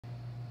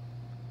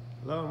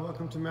Hello and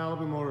welcome to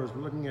Malibu Motors.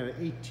 We're looking at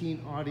an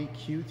 18 Audi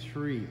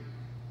Q3.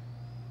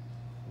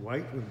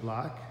 White with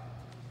black.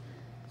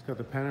 It's got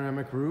the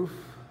panoramic roof.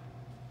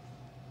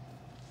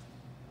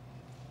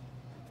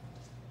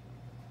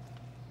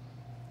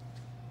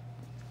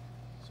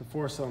 It's a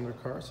 4-cylinder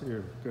car, so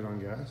you're good on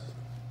gas.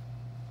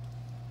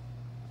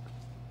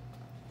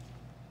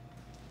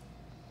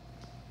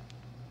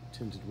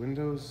 Tinted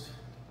windows.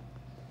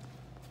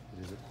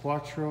 It is a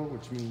Quattro,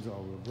 which means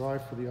all-wheel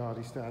drive for the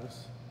Audi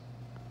status.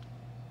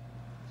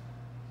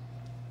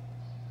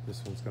 This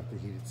one's got the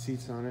heated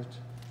seats on it.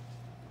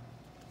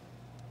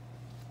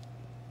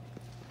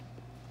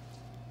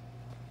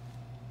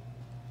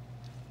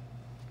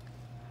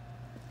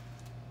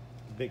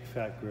 Big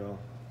fat grille.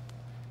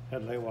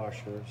 Headlight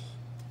washers.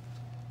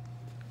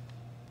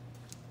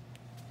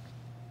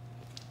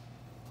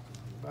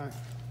 Back.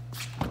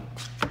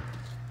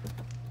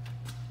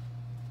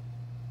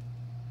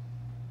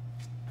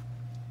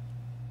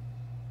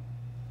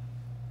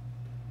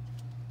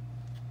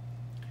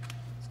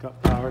 It's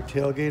got power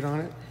tailgate on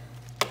it.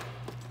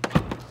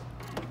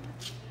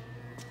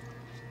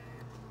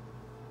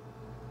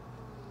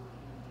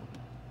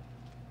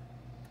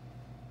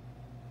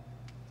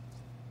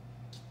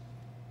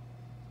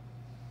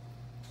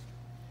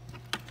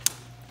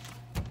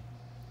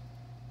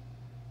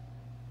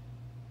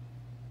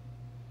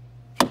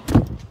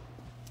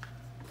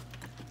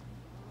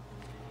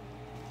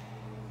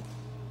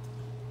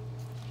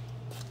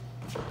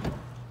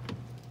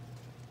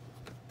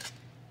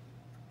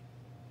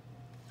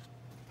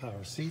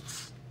 Power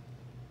seats.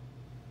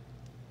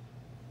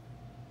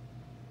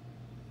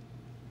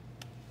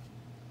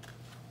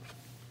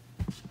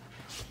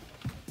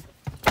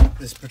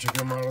 This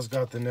particular model's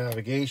got the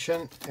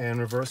navigation and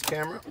reverse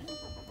camera.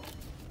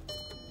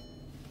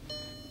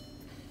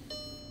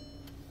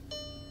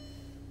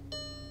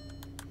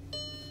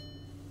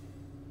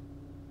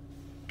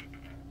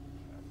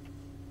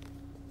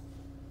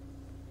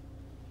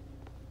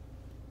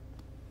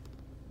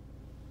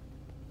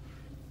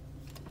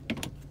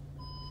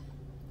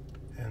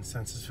 And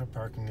sensors for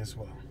parking as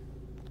well.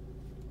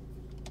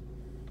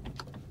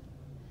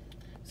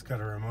 It's got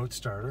a remote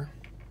starter,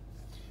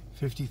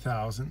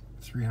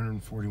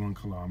 50,341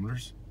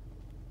 kilometers.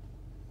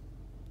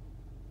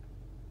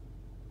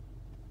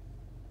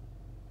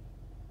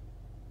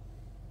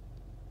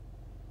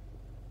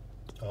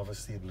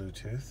 Obviously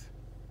Bluetooth.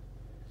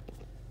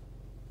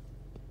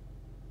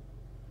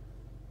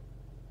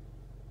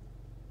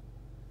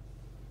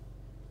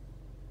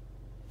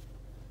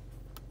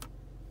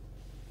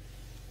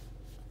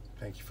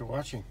 Thank you for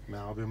watching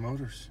Malibu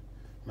Motors.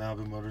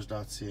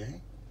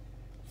 MalibuMotors.ca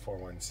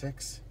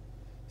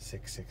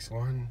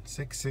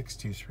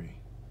 416-661-6623.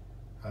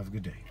 Have a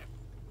good day.